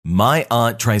My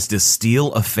aunt tries to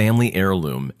steal a family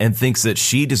heirloom and thinks that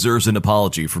she deserves an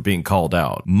apology for being called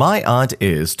out. My aunt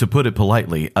is, to put it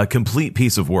politely, a complete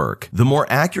piece of work. The more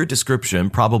accurate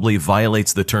description probably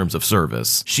violates the terms of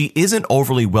service. She isn't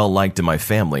overly well liked in my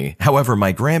family. However,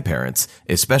 my grandparents,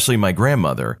 especially my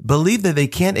grandmother, believe that they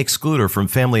can't exclude her from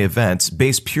family events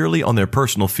based purely on their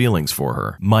personal feelings for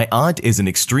her. My aunt is an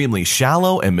extremely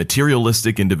shallow and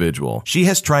materialistic individual. She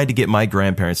has tried to get my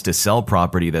grandparents to sell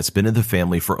property that's been in the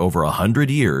family for over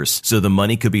 100 years so the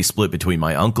money could be split between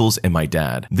my uncles and my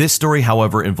dad. This story,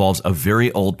 however, involves a very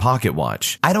old pocket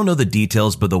watch. I don't know the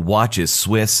details, but the watch is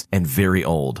Swiss and very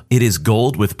old. It is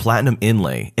gold with platinum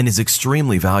inlay and is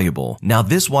extremely valuable. Now,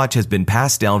 this watch has been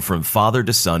passed down from father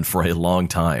to son for a long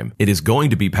time. It is going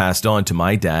to be passed on to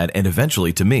my dad and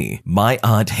eventually to me. My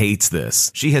aunt hates this.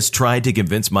 She has tried to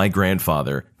convince my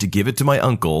grandfather to give it to my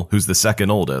uncle, who's the second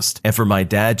oldest, and for my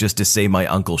dad just to say my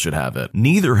uncle should have it.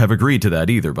 Neither have agreed to that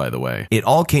either, by the way. It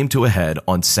all came to a head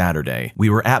on Saturday. We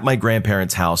were at my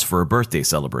grandparents' house for a birthday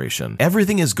celebration.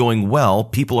 Everything is going well,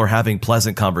 people are having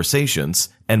pleasant conversations,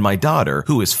 and my daughter,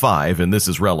 who is 5, and this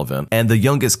is relevant, and the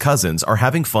youngest cousins are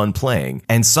having fun playing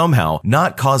and somehow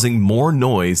not causing more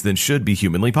noise than should be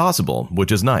humanly possible,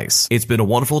 which is nice. It's been a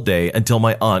wonderful day until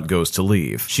my aunt goes to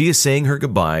leave. She is saying her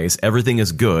goodbyes, everything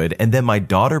is good, and then my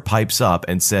daughter pipes up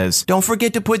and says, "Don't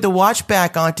forget to put the watch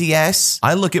back, Auntie S."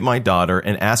 I look at my daughter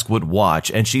and ask what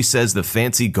watch, and she says the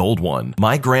fancy gold one.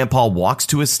 My grandpa walks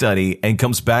to his study and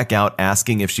comes back out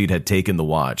asking if she'd had taken the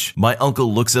watch. My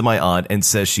uncle looks at my aunt and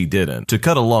says she didn't. To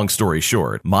cut a long story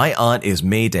short, my aunt is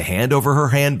made to hand over her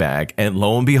handbag, and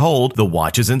lo and behold, the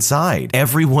watch is inside.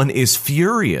 Everyone is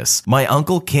furious. My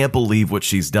uncle can't believe what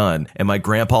she's done, and my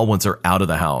grandpa wants her out of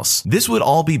the house. This would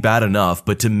all be bad enough,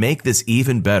 but to make this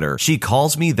even better, she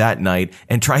calls me that night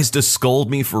and tries to scold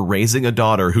me for raising a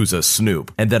daughter who's a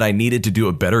snoop, and that I needed to do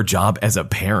a better job as a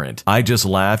parent. I just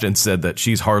laughed and said that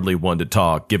she's hardly one to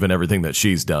talk, given everything that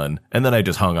she's done, and then I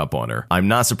just hung up on her. I'm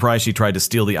not surprised she tried to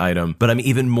steal the item, but I'm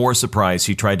even more surprised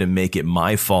she tried to make it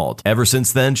my fault. Ever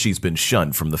since then, she's been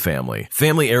shunned from the family.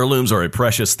 Family heirlooms are a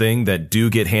precious thing that do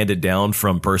get handed down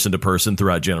from person to person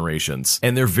throughout generations,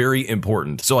 and they're very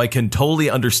important. So I can totally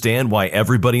understand why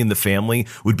everybody in the family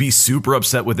would be super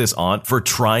upset with this aunt for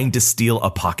trying to steal a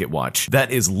pocket watch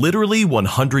that is literally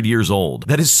 100 years old.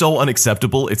 That is so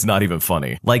unacceptable, it's not even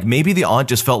funny. Like, maybe the aunt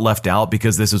just felt left out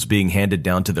because this was being handed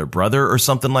down to their brother or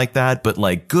something like that, but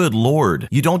like, good lord,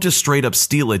 you don't just straight up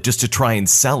steal it just to try and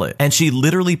sell it. And she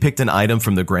literally picked an item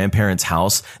from the grandparents'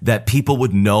 house that people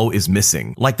would know is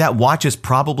missing. Like, that watch is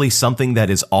probably something that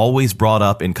is always brought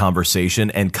up in conversation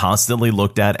and constantly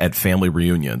looked at family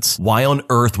reunions. Why on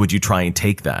earth would you try and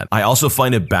take that? I also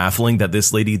find it baffling that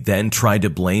this lady then tried to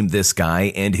blame this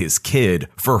guy and his kid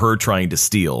for her trying to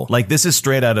steal. Like, this is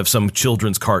straight out of some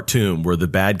children's cartoon where the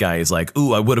bad guy is like,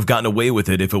 "Ooh, I would have gotten away with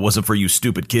it if it wasn't for you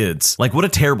stupid kids." Like, what a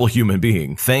terrible human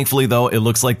being. Thankfully, though, it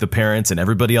looks like the parents and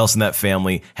everybody else in that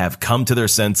family have come to their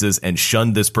senses and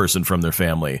shunned this person from their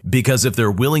family. Because if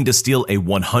they're willing to steal a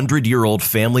 100-year-old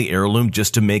family heirloom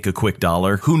just to make a quick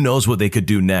dollar, who knows what they could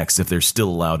do next if they're still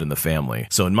allowed in the family.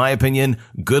 So in my opinion,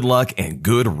 good luck and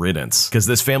good riddance, because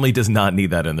this family does not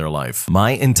need that in their life.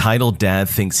 My entitled dad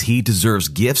thinks he deserves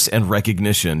gifts and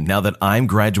recognition now that I'm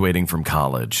graduating from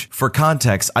college. For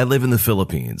context, I live in the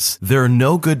Philippines. There are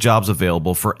no good jobs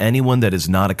available for anyone that is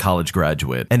not a college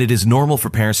graduate, and it is normal for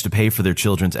parents to pay for their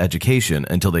children's education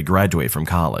until they graduate from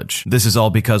college. This is all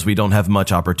because we don't have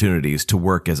much opportunities to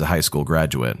work as a high school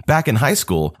graduate. Back in high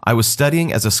school, I was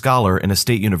studying as a scholar in a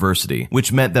state university,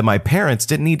 which meant that my parents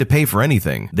didn't need to pay for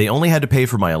anything. They only had to pay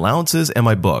for my allowances and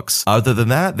my books. Other than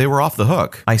that, they were off the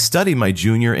hook. I studied my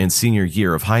junior and senior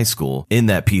year of high school in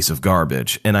that piece of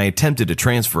garbage, and I attempted to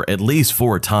transfer at least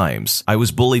 4 times. I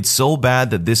was bullied so bad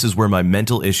that this is where my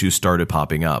mental issues started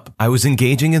popping up. I was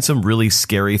engaging in some really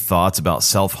scary thoughts about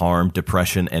self-harm,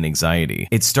 depression, and anxiety.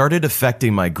 It started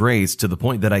affecting my grades to the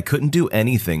point that I couldn't do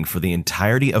anything for the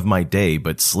entirety of my day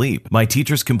but sleep. My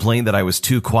teachers complained that I was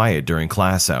too quiet during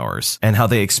class hours, and how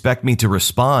they expect me to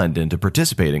respond and to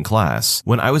participate in class.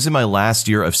 When I was in my last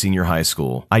year of senior high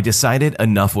school, I decided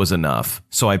enough was enough,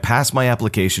 so I passed my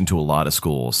application to a lot of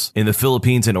schools. In the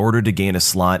Philippines, in order to gain a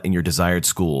slot in your desired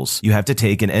schools, you have to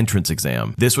take an entrance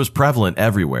exam. This was prevalent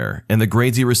everywhere, and the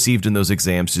grades you received in those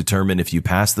exams determine if you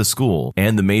passed the school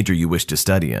and the major you wish to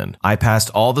study in. I passed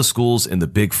all the schools in the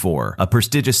Big Four, a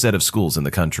prestigious set of schools in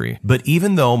the country. But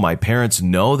even though my parents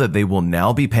know that they will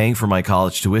now be paying for my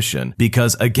college tuition,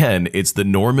 because again, it's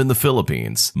the norm in the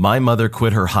Philippines, my mother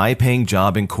quit her high-paying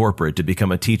job in corporate to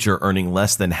become a teacher earning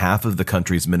less than half of the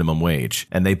country's minimum wage,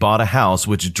 and they bought a house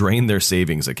which drained their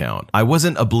savings account. I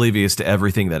wasn't oblivious to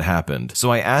everything that happened,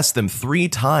 so I asked them 3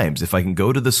 times if I can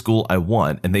go to the school I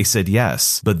want, and they said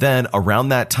yes. But then, around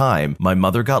that time, my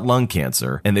mother got lung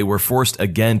cancer, and they were forced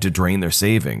again to drain their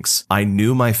savings. I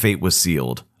knew my fate was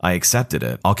sealed. I accepted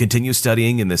it. I'll continue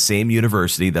studying in the same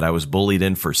university that I was bullied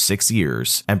in for 6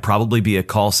 years and probably be a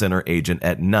call center agent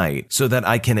at night so that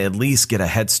I can at least get a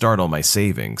head start on my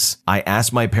savings. I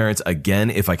asked my parents again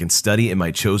if I can study in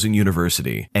my chosen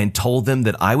university and told them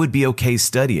that I would be okay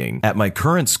studying at my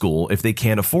current school if they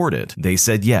can't afford it. They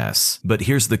said yes. But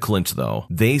here's the clinch though.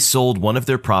 They sold one of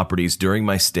their properties during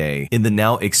my stay in the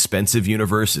now expensive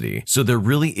university, so there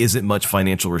really isn't much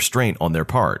financial restraint on their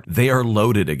part. They are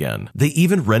loaded again. They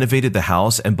even renovated the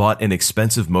house and bought an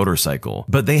expensive motorcycle,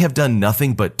 but they have done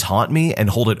nothing but taunt me and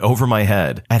hold it over my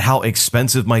head at how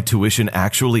expensive my tuition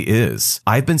actually is.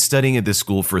 I've been studying at this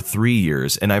school for 3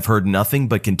 years and I've heard nothing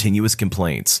but continuous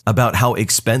complaints about how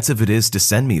expensive it is to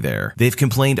send me there. They've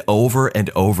complained over and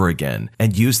over again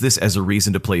and used this as a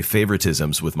reason to play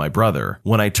favoritisms with my brother.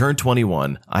 When I turned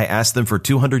 21, I asked them for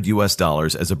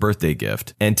 $200 as a birthday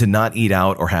gift and to not eat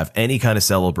out or have any kind of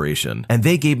celebration, and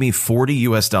they gave me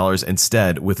 $40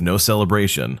 instead with no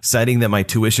celebration, citing that my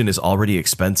tuition is already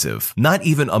expensive. Not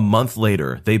even a month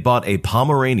later, they bought a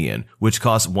Pomeranian, which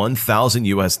cost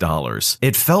 $1,000.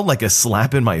 It felt like a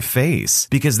slap in my face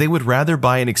because they would rather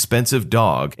buy an expensive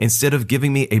dog instead of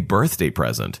giving me a birthday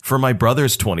present. For my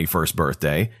brother's 21st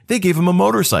birthday, they gave him a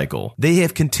motorcycle. They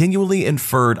have continually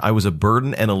inferred I was a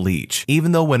burden and a leech,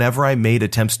 even though whenever I made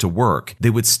attempts to work,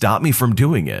 they would stop me from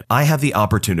doing it. I have the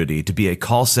opportunity to be a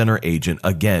call center agent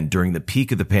again during the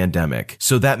peak of the pandemic,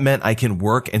 so that meant I can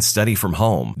work and study from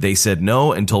home. They said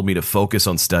no and told me to focus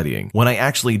on studying. When I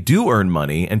actually do earn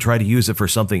money and try to use it for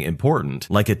something important,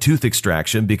 like a tooth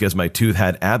extraction because my tooth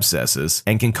had abscesses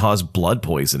and can cause blood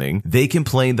poisoning, they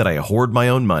complain that I hoard my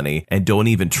own money and don't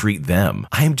even treat them.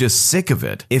 I am just sick of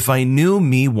it. If I knew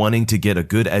me wanting to get a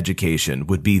good education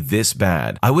would be this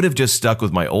bad, I would have just stuck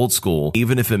with my old school,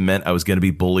 even if it meant I was going to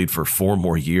be bullied for 4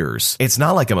 more years. It's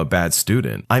not like I'm a bad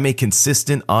student. I'm a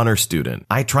consistent honor student.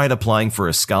 I tried applying for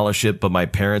a scholarship, but my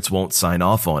parents won't sign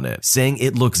off on it, saying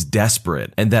it looks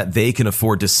desperate and that they can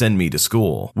afford to send me to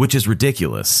school, which is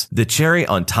ridiculous. The cherry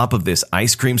on top of this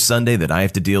ice cream sundae that I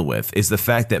have to deal with is the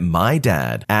fact that my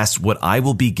dad asked what I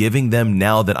will be giving them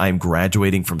now that I'm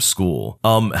graduating from school.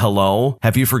 Hello?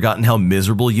 Have you forgotten how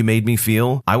miserable you made me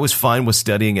feel? I was fine with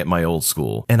studying at my old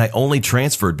school, and I only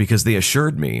transferred because they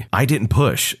assured me. I didn't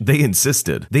push. They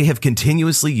insisted. They have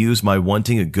continuously used my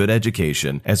wanting a good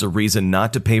education as a reason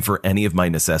not to pay for any of my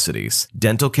necessities.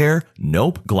 Dental care?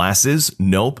 Nope. Glasses?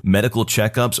 Nope. Medical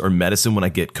checkups or medicine when I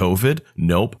get COVID?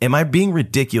 Nope. Am I being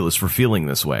ridiculous for feeling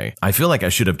this way? I feel like I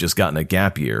should have just gotten a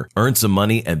gap year, earned some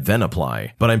money, and then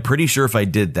apply. But I'm pretty sure if I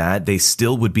did that, they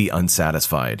still would be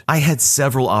unsatisfied. I had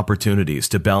several opportunities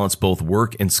to balance both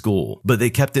work and school, but they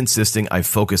kept insisting I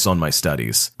focus on my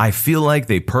studies. I feel like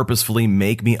they purposefully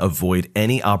make me avoid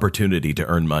any opportunity to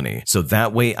earn money, so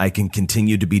that way I can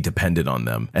continue to be dependent on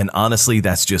them. And honestly,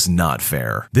 that's just not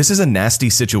fair. This is a nasty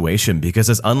situation because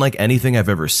it's unlike anything I've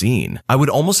ever seen. I would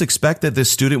almost expect that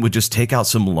this student would just take out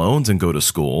some loans and go to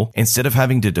school instead of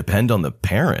having to depend on the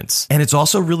parents. And it's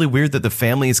also really weird that the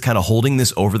family is kind of holding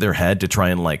this over their head to try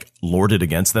and lord it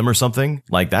against them or something.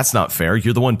 That's not fair.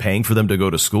 You're the one paying for them to go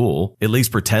to school. At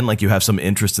least pretend like you have some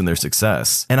interest in their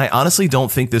success. And I honestly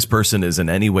don't think this person is in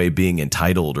any way being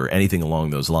entitled or anything along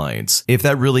those lines. If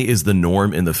that really is the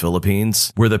norm in the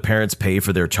Philippines, where the parents pay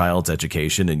for their child's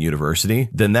education and university,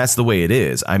 then that's the way it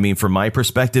is. I mean, from my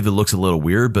perspective, it looks a little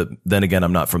weird, but then again,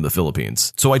 I'm not from the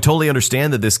Philippines. So I totally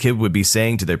understand that this kid would be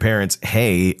saying to their parents,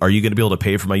 hey, are you going to be able to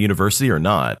pay for my university or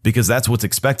not? Because that's what's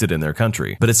expected in their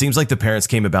country. But it seems like the parents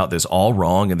came about this all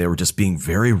wrong and they were just being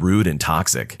very rude and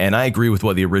toxic. And I agree with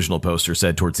what the original poster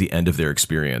said towards the end of their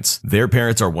experience. Their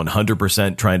parents are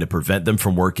 100% trying to prevent them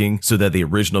from working so that the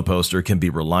original poster can be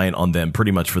reliant on them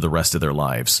pretty much for the rest of their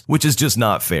lives, which is just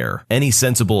not fair. Any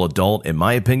sensible adult, in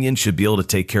my opinion, opinion, should be able to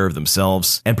take care of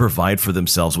themselves and provide for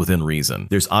themselves within reason.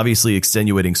 There's obviously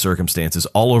extenuating circumstances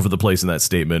all over the place in that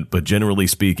statement, but generally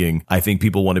speaking, I think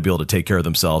people want to be able to take care of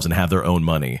themselves and have their own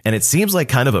money. And it seems like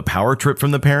kind of a power trip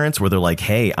from the parents where they're like,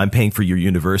 hey, I'm paying for your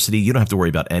university. You don't have to worry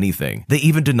about anything. They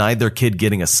even denied their kid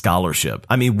getting a scholarship.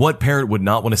 I mean, what parent would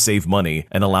not want to save money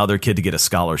and allow their kid to get a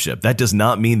scholarship? That does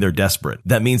not mean they're desperate.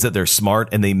 That means that they're smart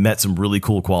and they met some really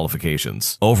cool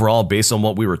qualifications. Overall, based on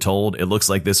what we were told, it looks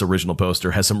like this original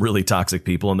poster has some really toxic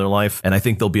people in their life, and I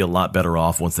think they'll be a lot better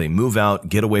off once they move out,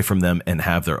 get away from them, and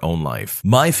have their own life.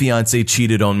 My fiance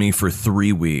cheated on me for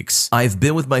 3 weeks. I've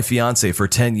been with my fiance for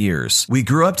 10 years. We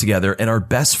grew up together and are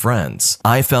best friends.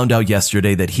 I found out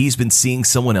yesterday that he's been seeing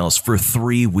someone else for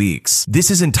 3 weeks.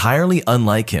 This is entirely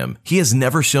unlike him. He has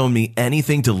never shown me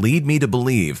anything to lead me to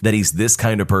believe that he's this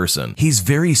kind of person. He's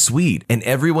very sweet, and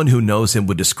everyone who knows him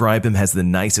would describe him as the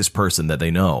nicest person that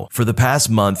they know. For the past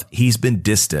month, he's been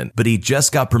distant, but he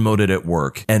just got promoted at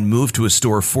work and moved to a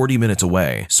store 40 minutes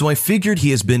away. So I figured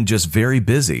he has been just very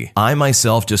busy. I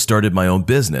myself just started my own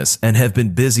business and have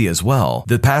been busy as well.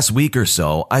 The past week or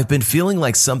so, I've been feeling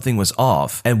like something was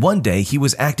off, and one day he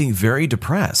was acting very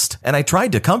depressed, and I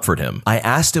tried to comfort him. I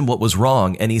asked him what was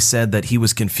wrong, and he said that he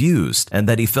was confused and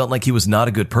that he felt like he was not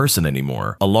a good person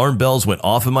anymore. Alarm bells went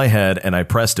off in my head, and I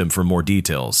pressed him for more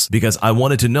details because I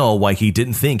wanted to know why he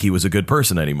didn't think he was a good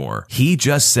person anymore. He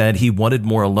just said he wanted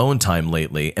more alone time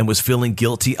lately and was feeling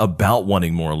guilty about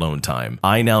wanting more alone time.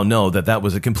 I now know that that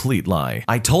was a complete lie.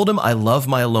 I told him I love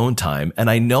my alone time and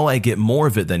I know I get more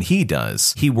of it than he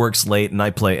does. He works late and I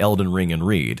play Elden Ring and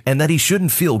read, and that he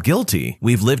shouldn't feel guilty.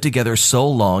 We've lived together so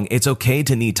long, it's okay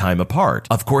to need time apart.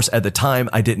 Of course, at the time,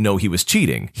 I didn't know he was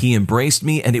cheating. He embraced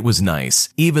me and it was nice,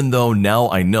 even though now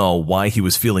I know why he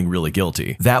was feeling really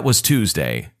guilty. That was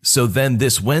Tuesday. So then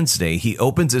this Wednesday, he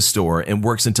opens his store and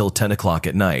works until 10 o'clock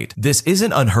at night. This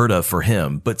isn't unheard of for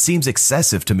him, but seems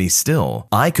excessive to me still.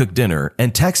 I cook dinner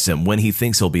and text him when he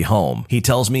thinks he'll be home. He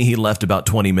tells me he left about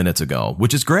 20 minutes ago,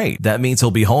 which is great. That means he'll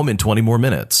be home in 20 more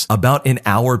minutes. About an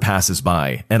hour passes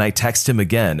by, and I text him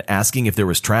again asking if there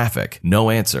was traffic. No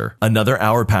answer. Another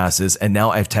hour passes, and now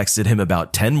I've texted him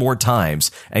about 10 more times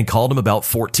and called him about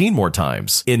 14 more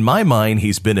times. In my mind,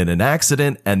 he's been in an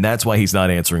accident, and that's why he's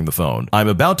not answering the phone. I'm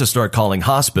about to start calling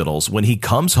hospitals when he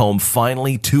comes home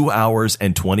finally 2 hours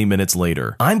and 20 minutes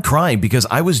later. I'm crying because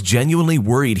I was genuinely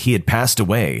worried he had passed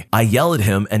away. I yell at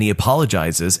him and he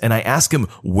apologizes, and I ask him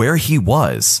where he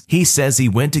was. He says he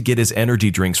went to get his energy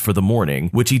drinks for the morning,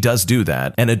 which he does do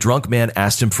that, and a drunk man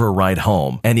asked him for a ride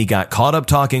home, and he got caught up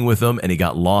talking with him and he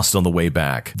got lost on the way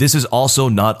back. This is also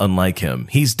not unlike him.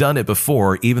 He's done it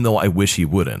before, even though I wish he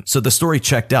wouldn't. So the story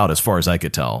checked out as far as I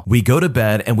could tell. We go to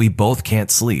bed and we both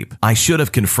can't sleep. I should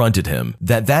have confronted him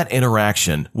that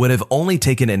interaction would have only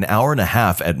taken an hour and a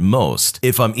half at most,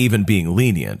 if I'm even being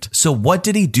lenient. So what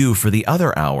did he do for the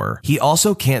other hour? He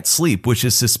also can't sleep, which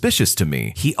is suspicious to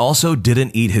me. He also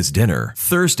didn't eat his dinner.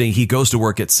 Thursday, he goes to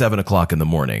work at 7 o'clock in the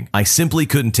morning. I simply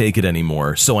couldn't take it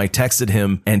anymore, so I texted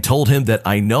him and told him that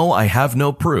I know I have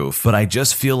no proof, but I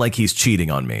just feel like he's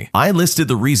cheating on me. I listed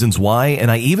the reasons why,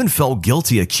 and I even felt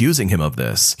guilty accusing him of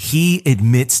this. He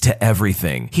admits to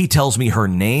everything. He tells me her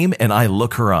name and I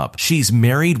look her up. She's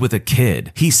married with a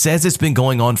kid. He says it's been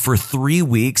going on for 3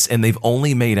 weeks and they've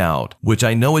only made out, which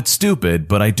I know it's stupid,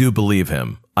 but I do believe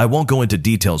him. I won't go into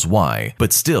details why,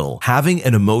 but still, having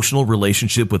an emotional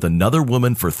relationship with another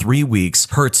woman for 3 weeks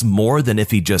hurts more than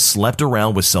if he just slept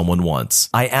around with someone once.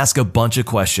 I ask a bunch of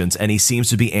questions and he seems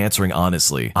to be answering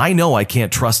honestly. I know I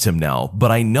can't trust him now, but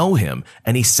I know him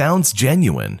and he sounds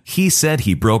genuine. He said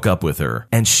he broke up with her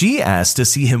and she asked to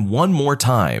see him one more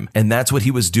time, and that's what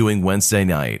he was doing Wednesday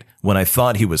night, when I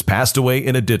thought he was passed away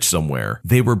in a ditch somewhere.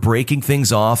 They were breaking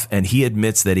things off and he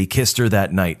admits that he kissed her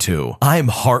that night too. I'm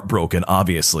heartbroken,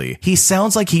 obviously. He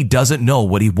sounds like he doesn't know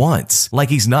what he wants, like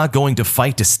he's not going to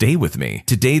fight to stay with me.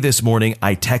 Today, this morning,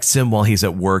 I text him while he's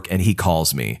at work and he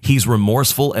calls me. He's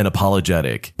remorseful and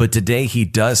apologetic, but today he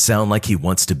does sound like he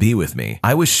wants to be with me.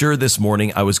 I was sure this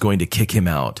morning I was going to kick him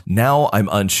out. Now I'm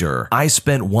unsure. I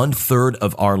spent 1/3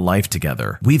 of our life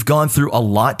together. We've gone through a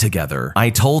lot together. I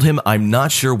told him I'm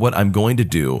not sure what I'm going to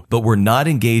do, but we're not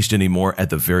engaged anymore at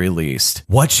the very least.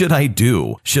 What should I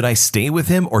do? Should I stay with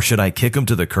him or should I kick him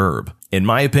to the curb? In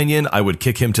my opinion, I would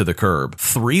kick him to the curb.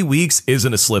 3 weeks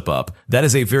isn't a slip up. That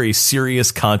is a very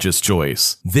serious, conscious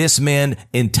choice. This man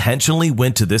intentionally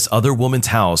went to this other woman's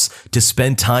house to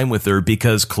spend time with her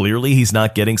because clearly he's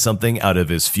not getting something out of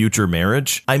his future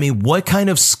marriage. I mean, what kind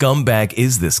of scumbag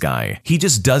is this guy? He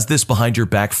just does this behind your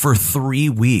back for 3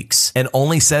 weeks and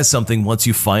only says something once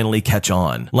you finally catch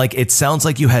on. Like, it sounds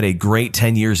like you had a great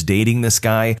 10 years dating this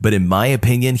guy, but in my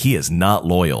opinion, he is not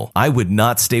loyal. I would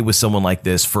not stay with someone like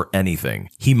this for anything.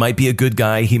 He might be a good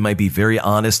guy, he might be very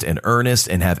honest and earnest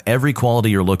and have every quality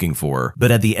you're looking for,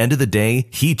 but at the end of the day,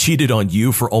 he cheated on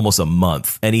you for almost a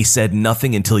month, and he said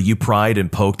nothing until you pried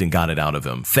and poked and got it out of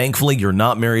him. Thankfully, you're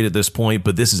not married at this point,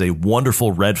 but this is a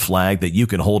wonderful red flag that you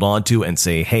can hold on to and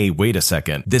say, hey, wait a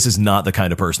second, this is not the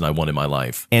kind of person I want in my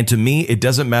life. And to me, it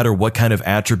doesn't matter what kind of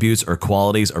attributes or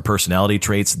qualities or personality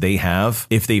traits they have.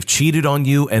 If they've cheated on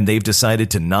you and they've decided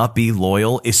to not be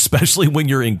loyal, especially when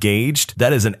you're engaged,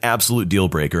 that is an absolute deal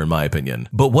breaker in my opinion.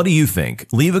 But what do you think?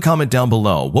 Leave a comment down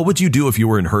below. What would you do if you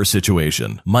were in her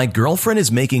situation? My girlfriend is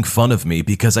making fun of me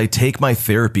because I take my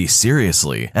therapy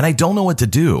seriously, and I don't know what to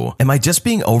do. Am I just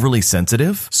being overly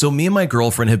sensitive? So me and my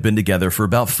girlfriend have been together for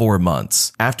about 4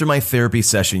 months. After my therapy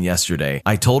session yesterday,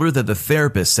 I told her that the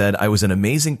therapist said I was an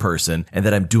amazing person and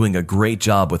that I'm doing a great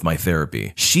job with my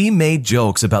therapy. She made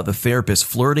jokes about the therapist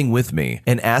flirting with me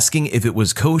and asking if it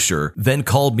was kosher, then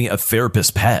called me a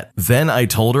therapist pet. Then I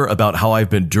told her about how I've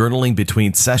been journaling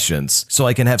between sessions so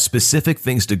I can have specific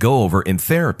things to go over in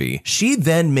therapy. She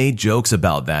then made jokes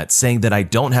about that, saying that I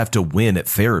don't have to win at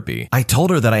therapy. I told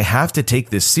her that I have to take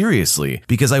this seriously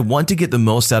because I want to get the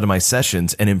most out of my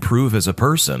sessions and improve as a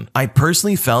person. I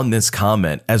personally found this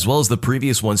comment, as well as the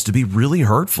previous ones, to be really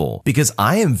hurtful because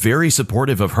I am very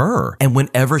supportive of her. And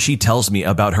whenever she tells me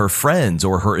about her friends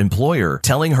or her employer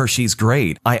telling her she's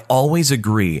great, I always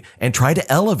agree and try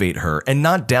to elevate her and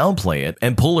not downplay it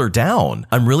and pull her down.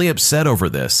 I'm really upset over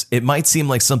this. It might seem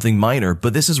like something minor,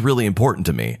 but this is really important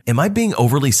to me. Am I being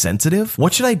overly sensitive?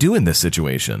 What should I do in this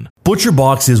situation?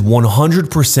 ButcherBox is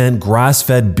 100%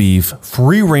 grass-fed beef,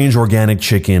 free-range organic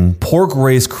chicken, pork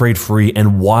raised crate-free,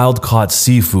 and wild-caught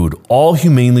seafood, all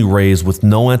humanely raised with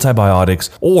no antibiotics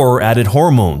or added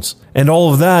hormones. And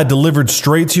all of that delivered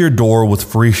straight to your door with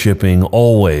free shipping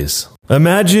always.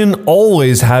 Imagine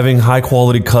always having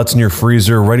high-quality cuts in your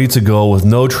freezer ready to go with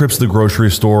no trips to the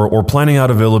grocery store or planning out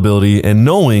availability and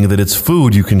knowing that it's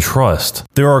food you can trust.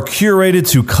 There are curated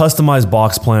to customized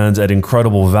box plans at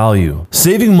incredible value.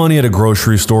 Saving money at a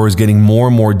grocery store is getting more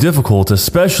and more difficult,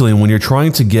 especially when you're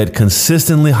trying to get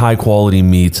consistently high-quality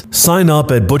meat. Sign up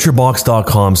at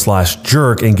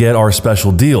butcherbox.com/jerk and get our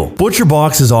special deal.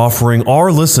 ButcherBox is offering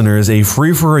our listeners a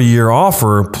free for a year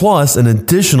offer plus an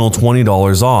additional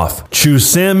 $20 off. Choose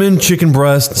salmon, chicken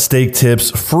breast, steak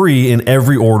tips free in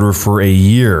every order for a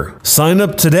year. Sign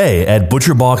up today at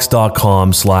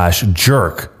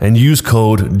butcherbox.com/jerk and use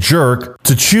code JERK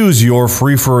to choose your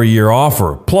free for a year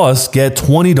offer. Plus, get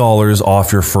 $20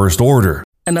 off your first order.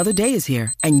 Another day is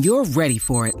here and you're ready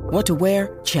for it. What to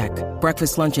wear? Check.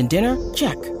 Breakfast, lunch, and dinner?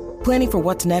 Check. Planning for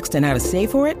what's next and how to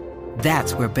save for it?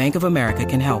 That's where Bank of America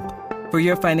can help. For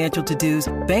your financial to-dos,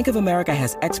 Bank of America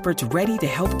has experts ready to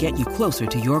help get you closer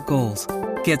to your goals.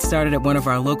 Get started at one of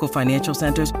our local financial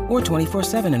centers or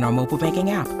 24/7 in our mobile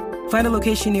banking app. Find a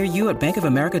location near you at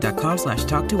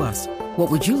bankofamerica.com/talktous.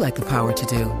 What would you like the power to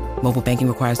do? Mobile banking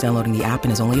requires downloading the app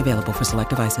and is only available for select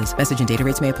devices. Message and data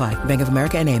rates may apply. Bank of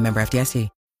America NA, member FDIC.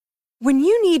 When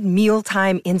you need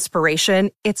mealtime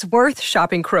inspiration, it's worth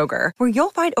shopping Kroger, where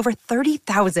you'll find over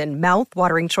 30,000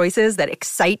 mouth-watering choices that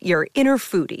excite your inner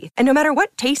foodie. And no matter what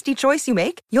tasty choice you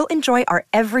make, you'll enjoy our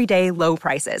everyday low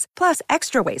prices, plus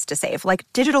extra ways to save, like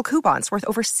digital coupons worth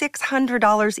over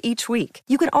 $600 each week.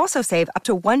 You can also save up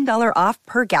to $1 off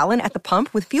per gallon at the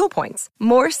pump with fuel points.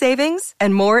 More savings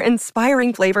and more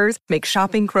inspiring flavors make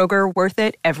shopping Kroger worth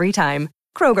it every time.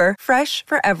 Kroger, fresh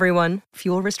for everyone.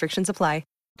 Fuel restrictions apply.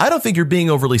 I don't think you're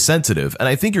being overly sensitive, and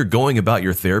I think you're going about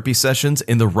your therapy sessions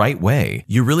in the right way.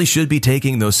 You really should be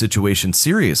taking those situations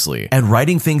seriously, and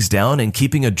writing things down and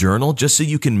keeping a journal just so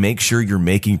you can make sure you're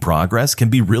making progress can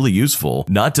be really useful.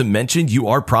 Not to mention, you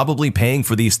are probably paying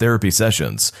for these therapy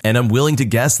sessions, and I'm willing to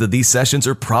guess that these sessions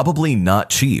are probably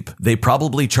not cheap. They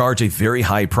probably charge a very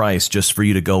high price just for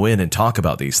you to go in and talk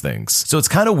about these things. So it's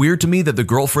kind of weird to me that the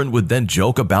girlfriend would then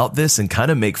joke about this and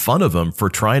kind of make fun of him for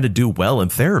trying to do well in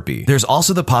therapy. There's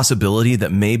also the possibility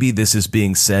that maybe this is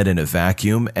being said in a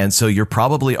vacuum, and so you're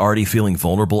probably already feeling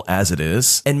vulnerable as it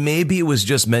is, and maybe it was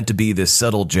just meant to be this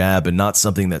subtle jab and not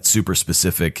something that's super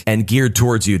specific and geared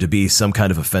towards you to be some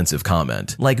kind of offensive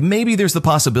comment. Like, maybe there's the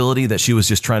possibility that she was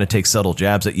just trying to take subtle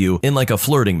jabs at you in like a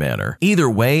flirting manner. Either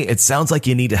way, it sounds like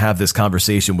you need to have this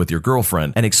conversation with your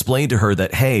girlfriend and explain to her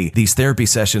that, hey, these therapy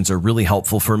sessions are really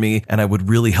helpful for me, and I would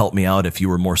really help me out if you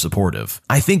were more supportive.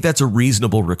 I think that's a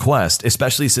reasonable request,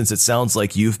 especially since it sounds like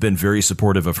like you've been very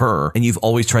supportive of her and you've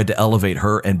always tried to elevate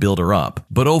her and build her up.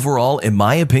 But overall, in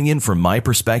my opinion, from my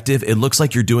perspective, it looks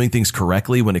like you're doing things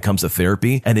correctly when it comes to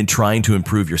therapy and in trying to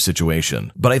improve your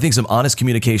situation. But I think some honest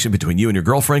communication between you and your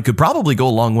girlfriend could probably go a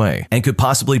long way and could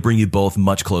possibly bring you both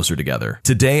much closer together.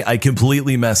 Today, I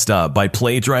completely messed up by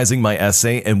plagiarizing my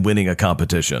essay and winning a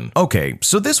competition. Okay,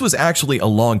 so this was actually a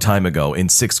long time ago in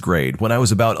 6th grade when I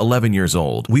was about 11 years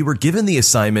old. We were given the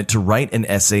assignment to write an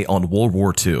essay on World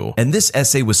War II, and this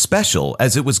essay was special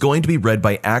as it was going to be read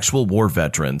by actual war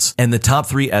veterans, and the top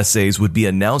 3 essays would be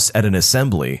announced at an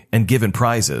assembly and given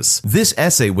prizes. This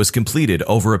essay was completed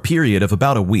over a period of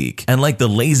about a week, and like the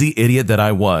lazy idiot that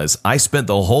I was, I spent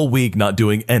the whole week not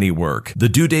doing any work. The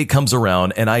due date comes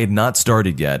around and I had not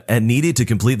started yet and needed to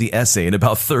complete the essay in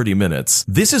about 30 minutes.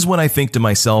 This is when I think to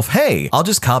myself, hey, I'll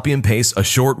just copy and paste a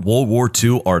short World War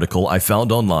II article I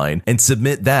found online and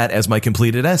submit that as my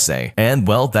completed essay. And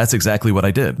well, that's exactly what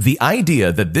I did. The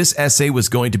idea that this essay was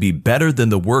going to be better than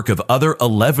the work of other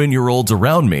 11-year-olds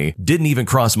around me didn't even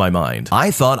cross my mind.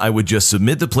 I thought I would just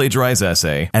submit the plagiarized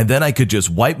essay and then I could just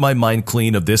wipe my mind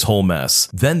clean of this whole mess.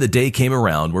 Then the day came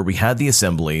around where we had the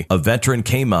assembly, a veteran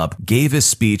came up, gave his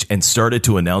speech, and started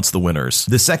to announce the winners.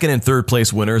 The 2nd and 3rd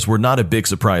place winners were not a big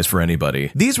surprise for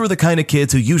anybody. These were the kind of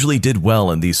kids who usually did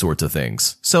well in these sorts of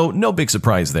things, so no big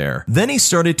surprise there. Then he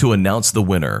started to announce the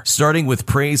winner, starting with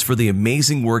praise for the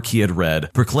amazing work he had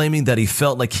read, proclaiming that he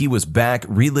felt like he was back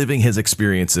reliving his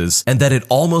experiences and that it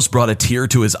almost brought a tear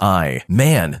to his eye.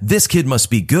 Man, this kid must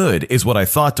be good, is what I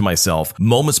thought to myself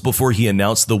moments before he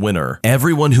announced the winner.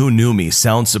 Everyone who knew me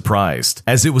sounds surprised,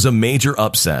 as it was a major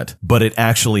upset, but it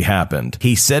actually happened.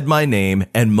 He said my name,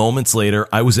 and moments later,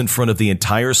 I was in front of the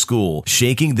entire school,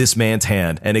 shaking this man's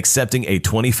hand and accepting a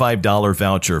 $25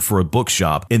 voucher for a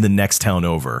bookshop in the next town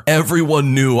over.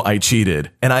 Everyone knew I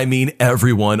cheated, and I mean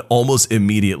everyone, almost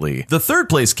immediately. The 3rd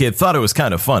place kid thought it was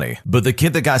kind of funny, but the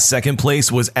kid that got 2nd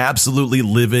place was absolutely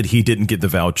livid he didn't get the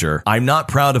voucher. I'm not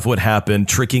proud of what happened,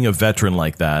 tricking a veteran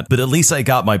like that, but at least I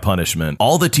got my punishment.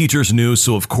 All the teachers knew,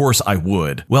 so of course I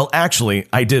would. Well, actually,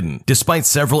 I didn't. Despite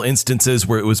several instances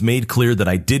where it was made clear that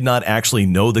I did not actually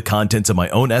know the contents of my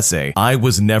own essay, I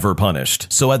was never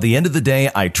punished. So at the end of the day,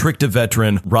 I tricked a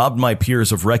veteran, robbed my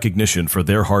peers of recognition for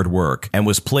their hard work, and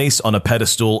was placed on a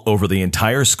pedestal over the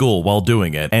entire school while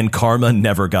doing it, and karma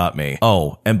never got me.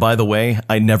 Oh, and by the way,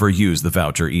 I never used the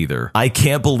voucher either. I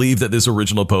can't believe that this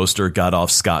original poster got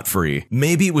off scot-free.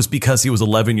 Maybe it was because he was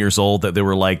 11 years old that they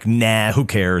were like, nah, who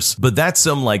cares? But that's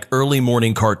some like early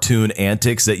morning cartoon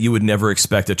antics that you would never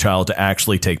expect a child to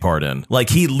actually take part in. Like,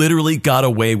 he literally got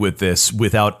away with this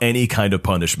without any kind of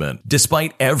punishment,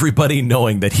 despite everybody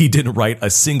knowing that he didn't write a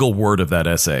single word of that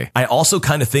essay. I also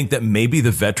kind of think that maybe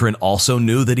the veteran also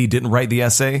knew that he didn't write the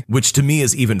essay, which to me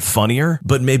is even funnier,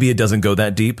 but maybe it doesn't go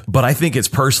that deep. But I think it's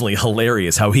personally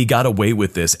hilarious how he got away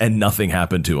with this and nothing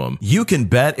happened to him. You can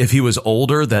bet if he was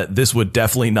older that this would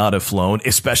definitely not have flown,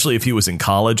 especially if he was in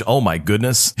college. Oh my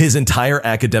goodness. His entire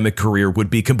academic career would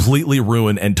be completely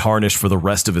ruined and tarnished for the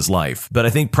rest of his life. But I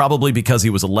think probably because he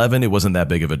was 11, it wasn't that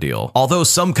big of a deal. Although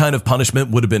some kind of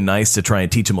punishment would have been nice to try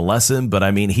and teach him a lesson, but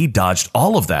I mean, he dodged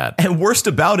all of that. And worst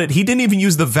about it, he didn't even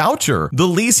use the voucher. The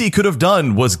least he could have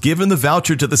done was given the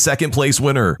voucher to the 2nd place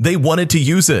winner. They wanted to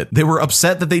use it. They were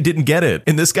upset that they didn't get it.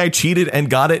 And this guy cheated and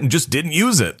got it and just didn't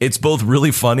use it. It's both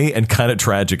really funny and kind of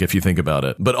tragic if you think about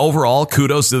it. But overall,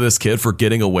 kudos to this kid for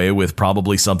getting away with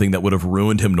probably something that would have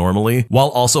ruined him normally, while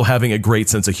also having a great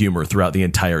sense of humor throughout the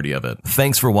entirety of it.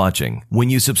 Thanks for watching. When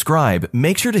you subscribe,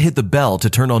 make sure to hit the bell to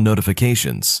turn on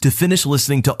notifications. To finish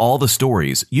listening to all the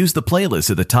stories, use the playlist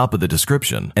at the top of the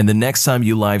description. And the next time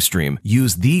you live stream,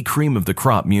 use the Cream of the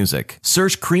Crop music.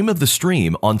 Search Cream of the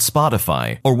Stream on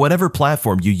Spotify or whatever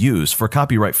platform you use for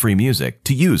copyright-free music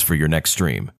to use for your next stream.